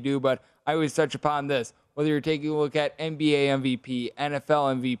metrics that you do, but I always touch upon this. Whether you're taking a look at NBA MVP,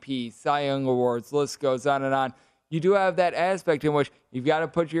 NFL MVP, Cy Young Awards, list goes on and on. You do have that aspect in which you've got to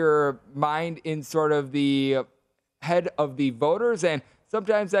put your mind in sort of the head of the voters, and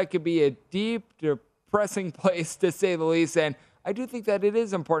sometimes that could be a deep, depressing place, to say the least. And I do think that it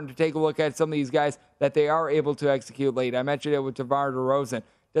is important to take a look at some of these guys that they are able to execute late. I mentioned it with DeMar DeRozan.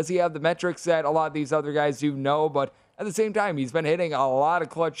 Does he have the metrics that a lot of these other guys do? No, but at the same time, he's been hitting a lot of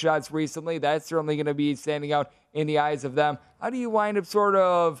clutch shots recently. That's certainly going to be standing out in the eyes of them. How do you wind up sort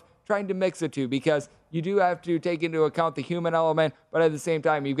of trying to mix the two? Because you do have to take into account the human element, but at the same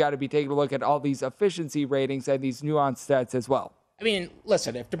time, you've got to be taking a look at all these efficiency ratings and these nuanced stats as well. I mean,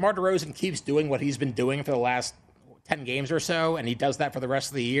 listen, if DeMar DeRozan keeps doing what he's been doing for the last 10 games or so, and he does that for the rest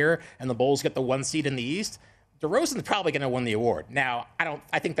of the year, and the Bulls get the 1 seed in the East, DeRozan's probably going to win the award. Now,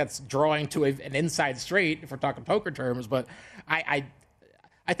 I think that's drawing to an inside straight if we're talking poker terms, but I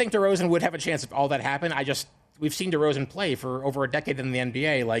think DeRozan would have a chance if all that happened. We've seen DeRozan play for over a decade in the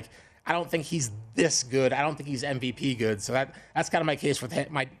NBA. Like, I don't think he's this good. I don't think he's MVP good. So that's kind of my case with him,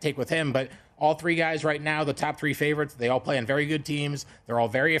 my take with him. But all 3 guys right now, the top 3 favorites, they all play on very good teams. They're all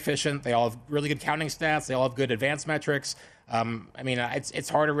very efficient. They all have really good counting stats. They all have good advanced metrics. I mean, it's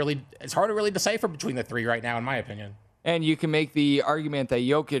hard to really decipher between the 3 right now, in my opinion. And you can make the argument that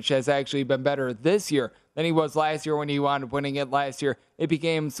Jokic has actually been better this year than he was last year when he wound up winning it last year. It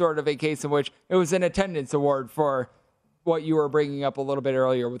became sort of a case in which it was an attendance award for what you were bringing up a little bit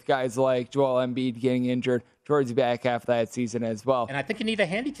earlier with guys like Joel Embiid getting injured towards the back half of that season as well. And I think you need a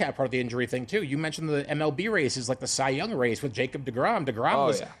handicap part of the injury thing, too. You mentioned the MLB races, like the Cy Young race with Jacob DeGrom.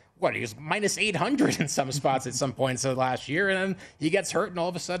 He was minus 800 in some spots at some points of last year, and then he gets hurt, and all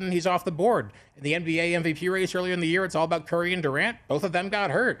of a sudden he's off the board. In the NBA MVP race earlier in the year, it's all about Curry and Durant. Both of them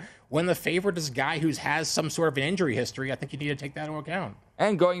got hurt. When the favorite is a guy who has some sort of an injury history, I think you need to take that into account.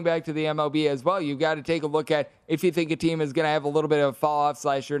 And going back to the MLB as well, you've got to take a look at if you think a team is going to have a little bit of fall-off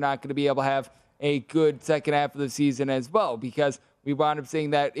 / you're not going to be able to have a good second half of the season as well, because we wound up seeing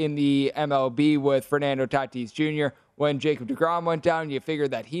that in the MLB with Fernando Tatis Jr. When Jacob DeGrom went down, you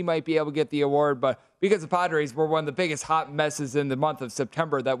figured that he might be able to get the award, but because the Padres were one of the biggest hot messes in the month of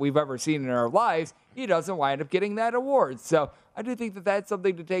September that we've ever seen in our lives, he doesn't wind up getting that award. So I do think that that's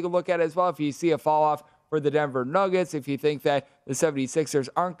something to take a look at as well. If you see a fall-off for the Denver Nuggets, if you think that the 76ers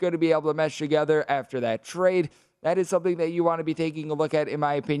aren't going to be able to mesh together after that trade, that is something that you want to be taking a look at, in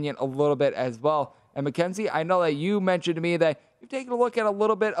my opinion, a little bit as well. And Mackenzie, I know that you mentioned to me that you've taken a look at a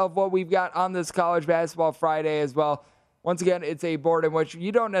little bit of what we've got on this College Basketball Friday as well. Once again, it's a board in which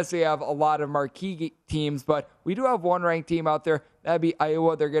you don't necessarily have a lot of marquee teams, but we do have one ranked team out there. That'd be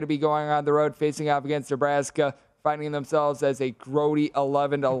Iowa. They're going to be going on the road, facing off against Nebraska, finding themselves as a grody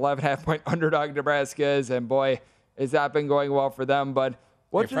 11 to 11.5 point underdog Nebraska is. And boy, has that been going well for them. But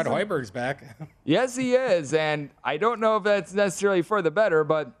Fred Hoiberg's back. Yes, he is. And I don't know if that's necessarily for the better,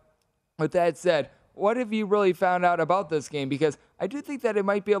 but with that said, what have you really found out about this game? Because I do think that it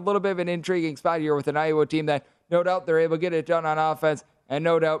might be a little bit of an intriguing spot here with an Iowa team that no doubt they're able to get it done on offense, and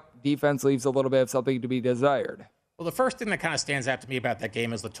no doubt defense leaves a little bit of something to be desired. Well, the first thing that kind of stands out to me about that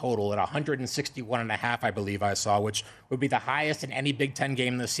game is the total at 161.5, I believe I saw, which would be the highest in any Big Ten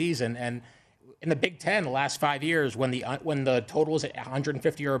game this season. And in the Big Ten, the last 5 years, when the total is at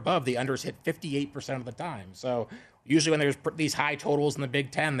 150 or above, the unders hit 58% of the time. So usually when there's these high totals in the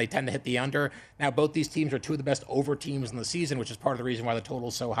Big Ten, they tend to hit the under. Now, both these teams are 2 of the best over teams in the season, which is part of the reason why the total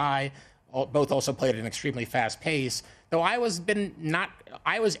is so high. Both also played at an extremely fast pace. Though Iowa's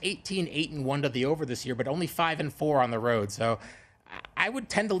 18-8-1 to the over this year, but only 5-4 on the road. So I would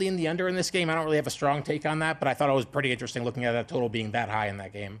tend to lean the under in this game. I don't really have a strong take on that, but I thought it was pretty interesting looking at that total being that high in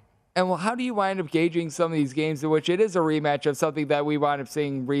that game. And well, how do you wind up gauging some of these games in which it is a rematch of something that we wound up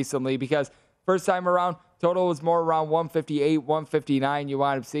seeing recently? Because first time around, total was more around 158, 159. You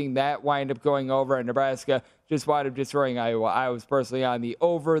wind up seeing that wind up going over, and Nebraska just wound up destroying Iowa. I was personally on the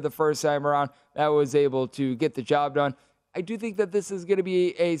over the first time around. That was able to get the job done. I do think that this is going to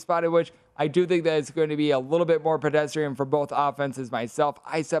be a spot in which I do think that it's going to be a little bit more pedestrian for both offenses myself.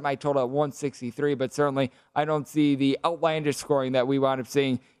 I set my total at 163, but certainly I don't see the outlandish scoring that we wound up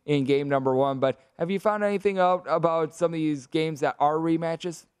seeing in game number one. But have you found anything out about some of these games that are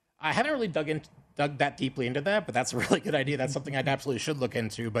rematches? I haven't really dug that deeply into that, but that's a really good idea. That's something I absolutely should look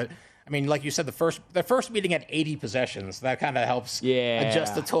into. But I mean, like you said, the first meeting at 80 possessions, that kind of helps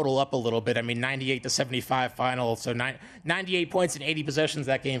adjust the total up a little bit. I mean, 98-75 final, so 98 points in 80 possessions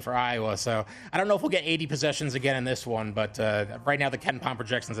that game for Iowa. So I don't know if we'll get 80 possessions again in this one, but right now the KenPom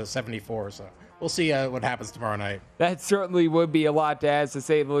projection's at 74. So we'll see what happens tomorrow night. That certainly would be a lot to ask, to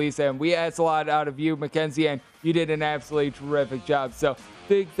say the least. And we asked a lot out of you, Mackenzie, and you did an absolutely terrific job. So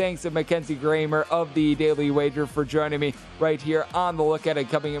big thanks to Mackenzie Kramer of the Daily Wager for joining me right here on The Look At It.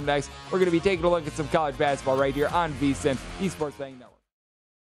 Coming up next, we're going to be taking a look at some college basketball right here on VSiN, Esports Betting Network.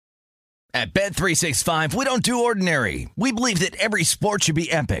 At Bet365, we don't do ordinary. We believe that every sport should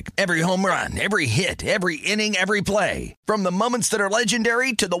be epic. Every home run, every hit, every inning, every play. From the moments that are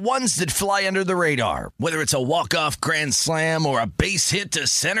legendary to the ones that fly under the radar. Whether it's a walk-off grand slam or a base hit to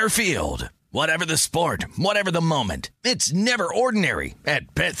center field. Whatever the sport, whatever the moment, it's never ordinary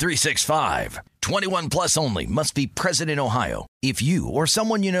at Bet365. 21 plus only. Must be present in Ohio. If you or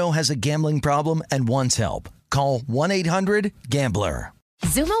someone you know has a gambling problem and wants help, call 1-800-GAMBLER.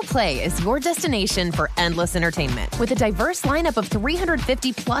 Xumo Play is your destination for endless entertainment. With a diverse lineup of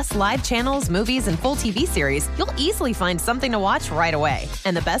 350 plus live channels, movies, and full TV series, you'll easily find something to watch right away.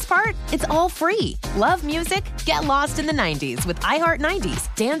 And the best part? It's all free. Love music? Get lost in the 90s with iHeart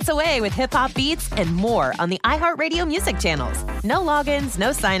 90s, dance away with hip hop beats, and more on the iHeartRadio music channels. No logins, no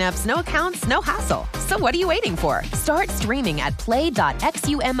signups, no accounts, no hassle. So what are you waiting for? Start streaming at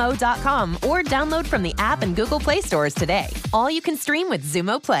play.xumo.com or download from the app and Google Play stores today. All you can stream with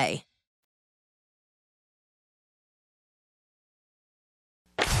Xumo Play.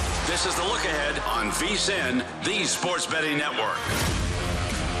 This is the look ahead on VSiN, the Sports Betting Network.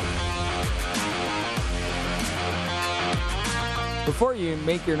 Before you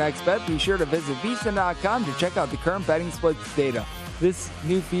make your next bet, be sure to visit VSiN.com to check out the current betting splits data. This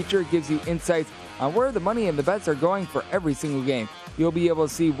new feature gives you insights on where the money and the bets are going for every single game. You'll be able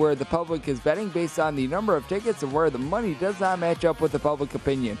to see where the public is betting based on the number of tickets and where the money does not match up with the public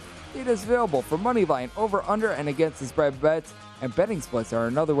opinion. It is available for money line, over, under, and against the spread bets, and betting splits are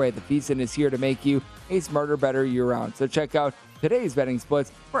another way that VSiN is here to make you a smarter, better year-round. So check out today's betting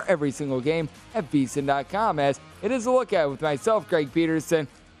splits for every single game at VSiN.com, as it is a look at with myself, Greg Peterson.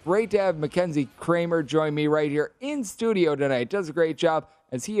 Great to have Mackenzie Kramer join me right here in studio tonight. Does a great job,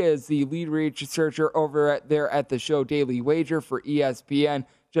 as he is the lead researcher over there at the show Daily Wager for ESPN.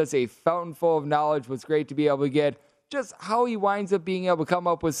 Just a fountain full of knowledge. Was great to be able to get just how he winds up being able to come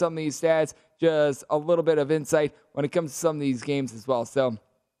up with some of these stats, just a little bit of insight when it comes to some of these games as well. So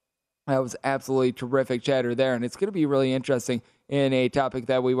that was absolutely terrific chatter there, and it's going to be really interesting in a topic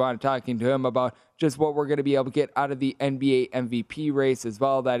that we want to talking to him about, just what we're going to be able to get out of the NBA MVP race as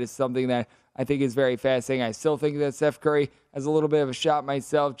well. That is something that I think is very fascinating. I still think that Steph Curry has a little bit of a shot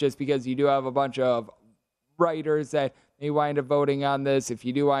myself, just because you do have a bunch of writers that may wind up voting on this. If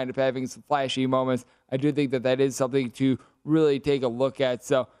you do wind up having some flashy moments, I do think that that is something to really take a look at.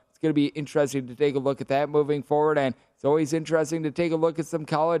 So it's going to be interesting to take a look at that moving forward. And it's always interesting to take a look at some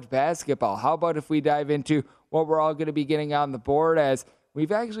college basketball. How about if we dive into what we're all going to be getting on the board, as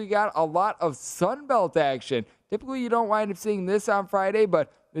we've actually got a lot of Sun Belt action. Typically, you don't wind up seeing this on Friday,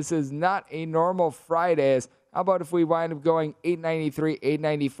 but this is not a normal Friday. How about if we wind up going 893,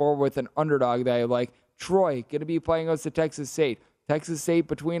 894 with an underdog that I like? Troy going to be playing us to Texas State. Texas State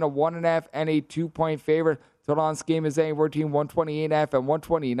between a 1.5 and a 2-point favorite. Total on this game is anywhere between 128.5 and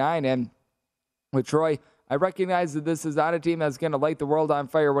 129. And with Troy, I recognize that this is not a team that's going to light the world on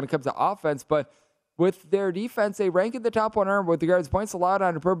fire when it comes to offense, but with their defense, they rank in the top 100 with regards to points allowed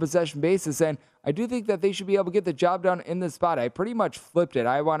on a per possession basis, and I do think that they should be able to get the job done in this spot. I pretty much flipped it.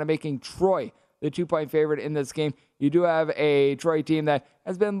 I want to making Troy the 2-point favorite in this game. You do have a Troy team that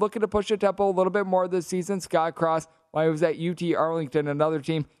has been looking to push the tempo a little bit more this season. Scott Cross, while he was at UT Arlington, another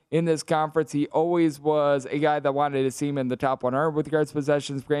team in this conference, he always was a guy that wanted to see him in the top 100 with regards to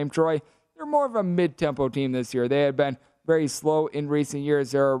possessions per game. Troy, they're more of a mid-tempo team this year. They had been very slow in recent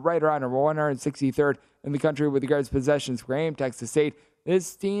years. They're right around 163rd in the country with regards to possessions per game. Texas State,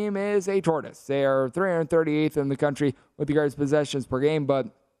 this team is a tortoise. They are 338th in the country with regards to possessions per game, but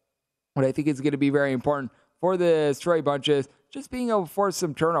what I think is going to be very important for the Troy Bunches, just being able to force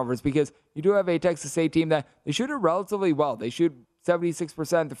some turnovers, because you do have a Texas State team that they shoot it relatively well. They shoot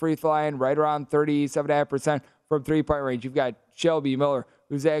 76% at the free throw line, right around 37.5% from three-point range. You've got Shelby Miller,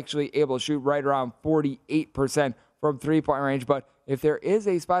 who's actually able to shoot right around 48% from three-point range. But if there is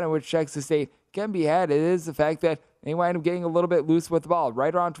a spot in which Texas State can be had, it is the fact that they wind up getting a little bit loose with the ball.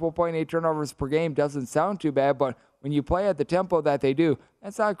 Right around 12.8 turnovers per game doesn't sound too bad, but when you play at the tempo that they do,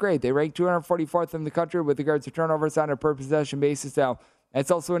 that's not great. They rank 244th in the country with regards to turnovers on a per possession basis. Now, that's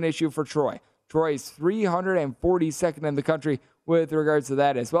also an issue for Troy. Troy is 342nd in the country with regards to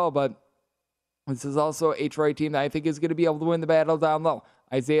that as well, but this is also a Troy team that I think is going to be able to win the battle down low.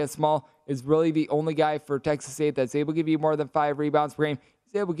 Isaiah Small is really the only guy for Texas State that's able to give you more than 5 rebounds per game.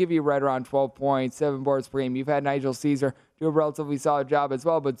 He's able to give you right around 12 points, 7 boards per game. You've had Nigel Caesar do a relatively solid job as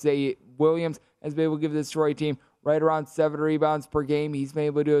well, but Zay Williams has been able to give this Troy team right around 7 rebounds per game. He's been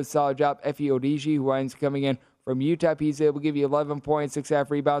able to do a solid job. Effie Odiji, who ends coming in from UTEP, he's able to give you 11 points,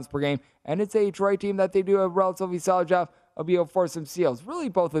 6.5 rebounds per game. And it's a Troy team that they do a relatively solid job of being able to force some steals. Really,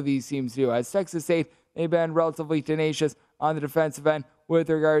 both of these teams do. As Texas State, they've been relatively tenacious on the defensive end with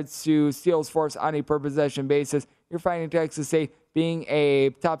regards to steals force on a per possession basis. You're finding Texas State being a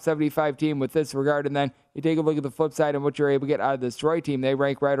top 75 team with this regard. And then you take a look at the flip side and what you're able to get out of this Troy team. They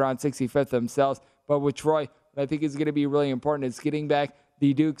rank right around 65th themselves. But with Troy, what I think is going to be really important is getting back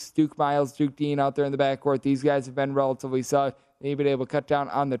the Dukes, Duke Miles, Duke Dean out there in the backcourt. These guys have been relatively solid. They've been able to cut down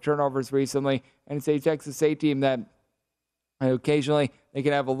on the turnovers recently. And it's a Texas State team that occasionally they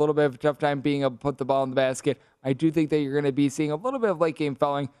can have a little bit of a tough time being able to put the ball in the basket. I do think that you're going to be seeing a little bit of late game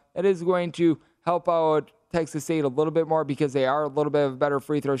fouling. That is going to help out Texas State a little bit more because they are a little bit of a better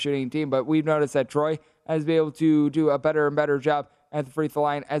free throw shooting team. But we've noticed that Troy has been able to do a better and better job at the free throw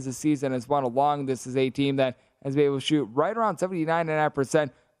line as the season has went along. This is a team that has been able to shoot right around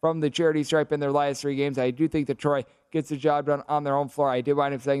 79.5% from the charity stripe in their last 3 games. I do think that Troy gets the job done on their own floor. I did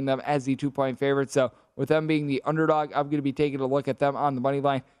wind up setting them as the 2-point favorite. So with them being the underdog, I'm going to be taking a look at them on the money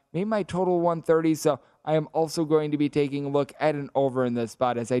line. Made my total 130, so I am also going to be taking a look at an over in this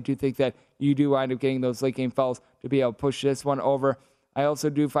spot, as I do think that you do wind up getting those late game fouls to be able to push this one over. I also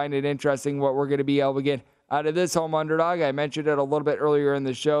do find it interesting what we're going to be able to get out of this home underdog. I mentioned it a little bit earlier in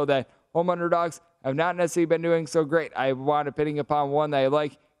the show that home underdogs have not necessarily been doing so great. I wound up hitting upon one that I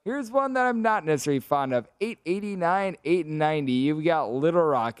like. Here's one that I'm not necessarily fond of. 889, 890. You've got Little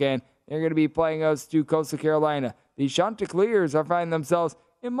Rock, and they're going to be playing us to Coastal Carolina. The Chanticleers are finding themselves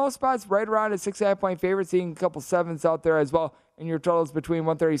in most spots right around a 6.5-point favorite, seeing a couple 7s out there as well. And your totals between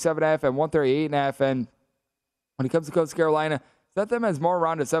 137.5 and 138.5. And when it comes to Coastal Carolina, set them as more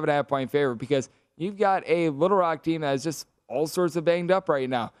around a 7.5-point favorite because you've got a Little Rock team that is just all sorts of banged up right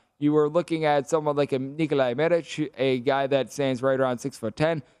now. You were looking at someone like a Nikolai Medic, a guy that stands right around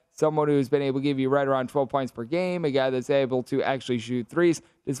 6'10", someone who's been able to give you right around 12 points per game, a guy that's able to actually shoot threes,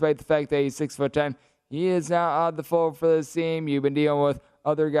 despite the fact that he's 6'10". He is now on the fold for this team. You've been dealing with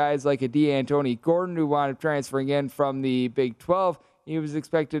other guys like a D'Antoni Gordon, who wound up transferring in from the Big 12. He was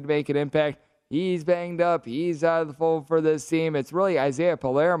expected to make an impact. He's banged up. He's out of the fold for this team. It's really Isaiah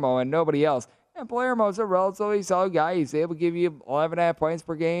Palermo and nobody else. And Palermo's a relatively solid guy. He's able to give you 11.5 points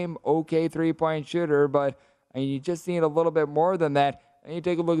per game, okay 3-point shooter, but you just need a little bit more than that. And you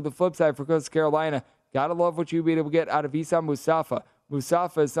take a look at the flip side for Coastal Carolina. Gotta love what you'll be able to get out of Issam Mustafa.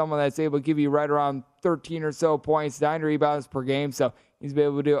 Mustafa is someone that's able to give you right around 13 or so points, 9 rebounds per game, so he's been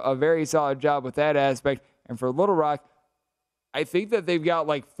able to do a very solid job with that aspect. And for Little Rock, I think that they've got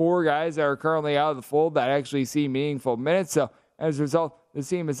like 4 guys that are currently out of the fold that actually see meaningful minutes. So as a result, the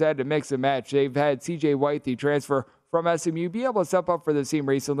team has had to mix and match. They've had C.J. White, the transfer from SMU, be able to step up for the team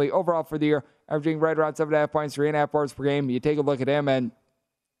recently. Overall for the year, averaging right around 7.5 points, 3.5 boards per game. You take a look at him, and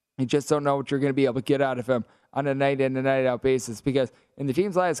you just don't know what you're going to be able to get out of him on a night-in and night-out basis, because in the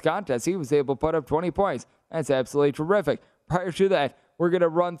team's last contest, he was able to put up 20 points. That's absolutely terrific. Prior to that, we're going to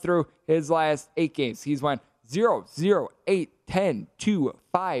run through his last 8 games. He's went 0, 0, 8, 10, 2,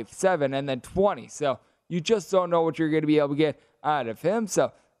 5, 7, and then 20. So you just don't know what you're going to be able to get out of him.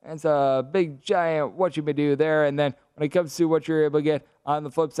 So that's a big, giant what you can do there. And then when it comes to what you're able to get on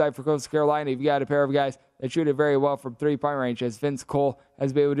the flip side for Coastal Carolina, you've got a pair of guys that shoot it very well from 3-point range, as Vince Cole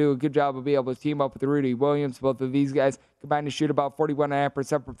has been able to do a good job of being able to team up with Rudy Williams. Both of these guys combined to shoot about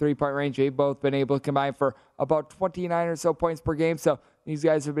 41.5% from 3-point range. They've both been able to combine for about 29 or so points per game. So these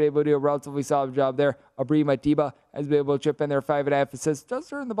guys have been able to do a relatively solid job there. Abri Matiba has been able to chip in their 5.5 assists. Does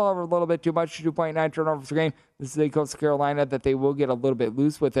turn the ball over a little bit too much, 2.9 turnovers per game. This is a Coastal Carolina that they will get a little bit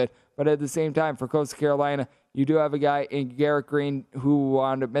loose with it. But at the same time, for Coastal Carolina, you do have a guy in Garrett Green who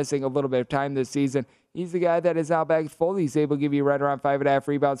wound up missing a little bit of time this season. He's the guy that is now back full. He's able to give you right around 5.5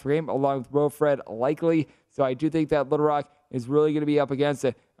 rebounds per game, along with Wilfred Likely. So I do think that Little Rock is really going to be up against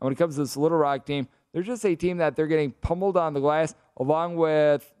it. And when it comes to this Little Rock team, they're just a team that they're getting pummeled on the glass, along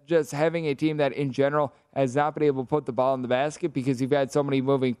with just having a team that in general has not been able to put the ball in the basket because you've had so many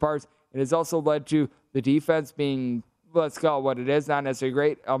moving parts. It has also led to the defense being, let's call it what it is, not necessarily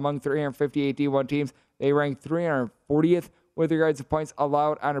great. Among 358 D1 teams, they rank 340th with regards to points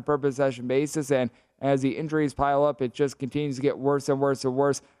allowed on a per possession basis. And as the injuries pile up, it just continues to get worse and worse and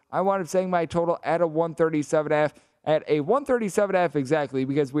worse. I wound up saying my total at a 137.5. At a 137.5 exactly,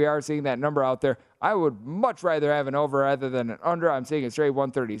 because we are seeing that number out there. I would much rather have an over rather than an under. I'm seeing a straight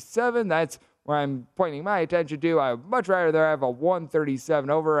 137. That's where I'm pointing my attention to. I would much rather have a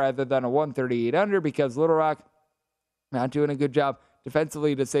 137 over rather than a 138 under, because Little Rock not doing a good job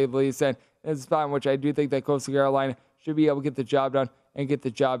defensively, to say the least. And it's a spot in which I do think that Coastal Carolina should be able to get the job done and get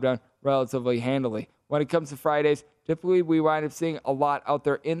the job done relatively handily. When it comes to Fridays, typically we wind up seeing a lot out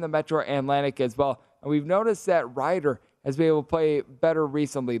there in the Metro Atlantic as well. And we've noticed that Ryder has been able to play better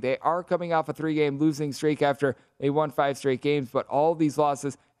recently. They are coming off a 3-game losing streak after they won 5 straight games, but all these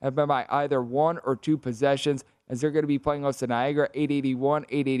losses have been by either 1 or 2 possessions, as they're going to be playing host to Niagara,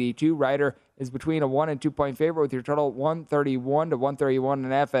 881-882. Ryder is between a 1 and 2 point favorite with your total 131 to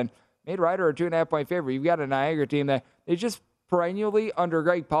 131.5, and made Ryder a 2.5 point favorite. You've got a Niagara team that they just perennially under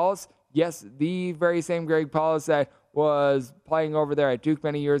Greg Paulus. Yes, the very same Greg Paulus that was playing over there at Duke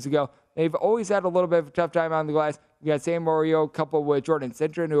many years ago. They've always had a little bit of a tough time on the glass. You got Sam Morio coupled with Jordan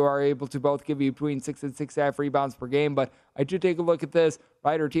Cintron, who are able to both give you between 6 and 6.5 rebounds per game. But I do take a look at this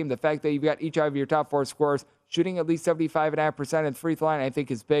Ryder team. The fact that you've got each of your top 4 scorers shooting at least 75.5% at the free throw line, I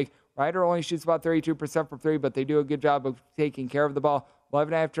think is big. Ryder only shoots about 32% from 3, but they do a good job of taking care of the ball.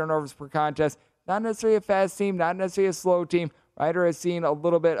 11.5 turnovers per contest. Not necessarily a fast team, not necessarily a slow team. Ryder has seen a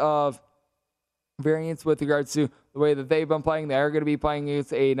little bit of variance with regards to the way that they've been playing. They are going to be playing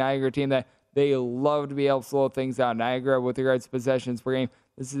against a Niagara team that they love to be able to slow things down. Niagara, with regards to possessions per game,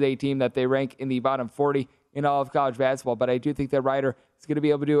 this is a team that they rank in the bottom 40 in all of college basketball. But I do think that Ryder is going to be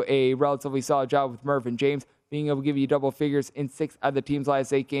able to do a relatively solid job with Mervyn James being able to give you double figures in 6 out of the team's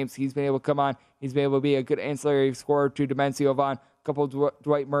last 8 games. He's been able to come on. He's been able to be a good ancillary scorer to Demencio Vaughn, a couple of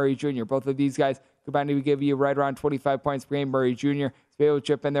Dwight Murray Jr. Both of these guys combined to give you right around 25 points per game. Murray Jr. is able to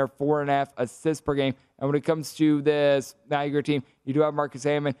chip in there 4.5 assists per game. And when it comes to this Niagara team, you do have Marcus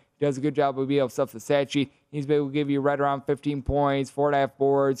Hammond. He does a good job of being able to stuff the stat sheet. He's been able to give you right around 15 points, 4.5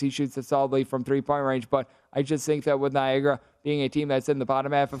 boards. He shoots it solidly from 3-point range. But I just think that with Niagara being a team that's in the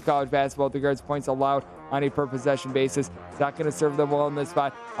bottom half of college basketball with regards to points allowed on a per-possession basis, it's not going to serve them well in this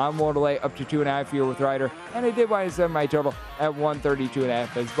spot. I'm willing to lay up to 2.5 here with Ryder. And I did wind up setting my total at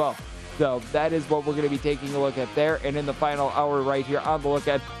 132.5 as well. So that is what we're going to be taking a look at there. And in the final hour right here on The Look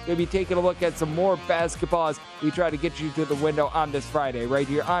Ahead, we'll be taking a look at some more basketball as we try to get you to the window on this Friday right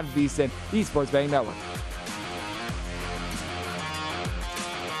here on VSiN, the Sports Betting Network.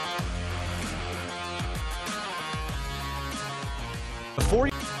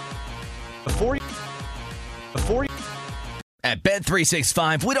 At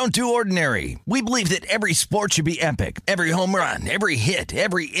Bet365, we don't do ordinary. We believe that every sport should be epic. Every home run, every hit,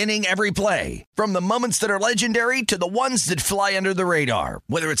 every inning, every play. From the moments that are legendary to the ones that fly under the radar.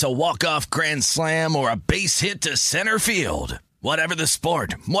 Whether it's a walk-off grand slam or a base hit to center field. Whatever the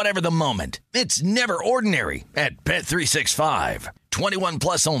sport, whatever the moment. It's never ordinary at Bet365. 21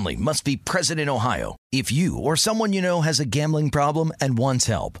 plus only. Must be present in Ohio. If you or someone you know has a gambling problem and wants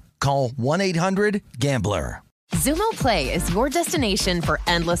help, call 1-800-GAMBLER. Xumo Play is your destination for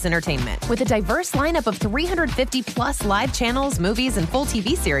endless entertainment. With a diverse lineup of 350 plus live channels, movies, and full TV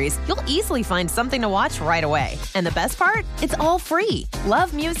series, you'll easily find something to watch right away. And the best part? It's all free.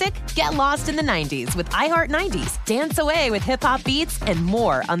 Love music? Get lost in the 90s with iHeart 90s, dance away with hip-hop beats, and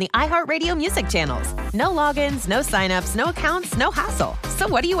more on the iHeartRadio music channels. No logins, no signups, no accounts, no hassle. So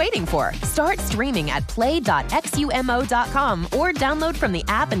what are you waiting for? Start streaming at play.xumo.com or download from the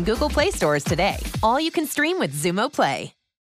app and Google Play stores today. All you can stream with Xumo Play.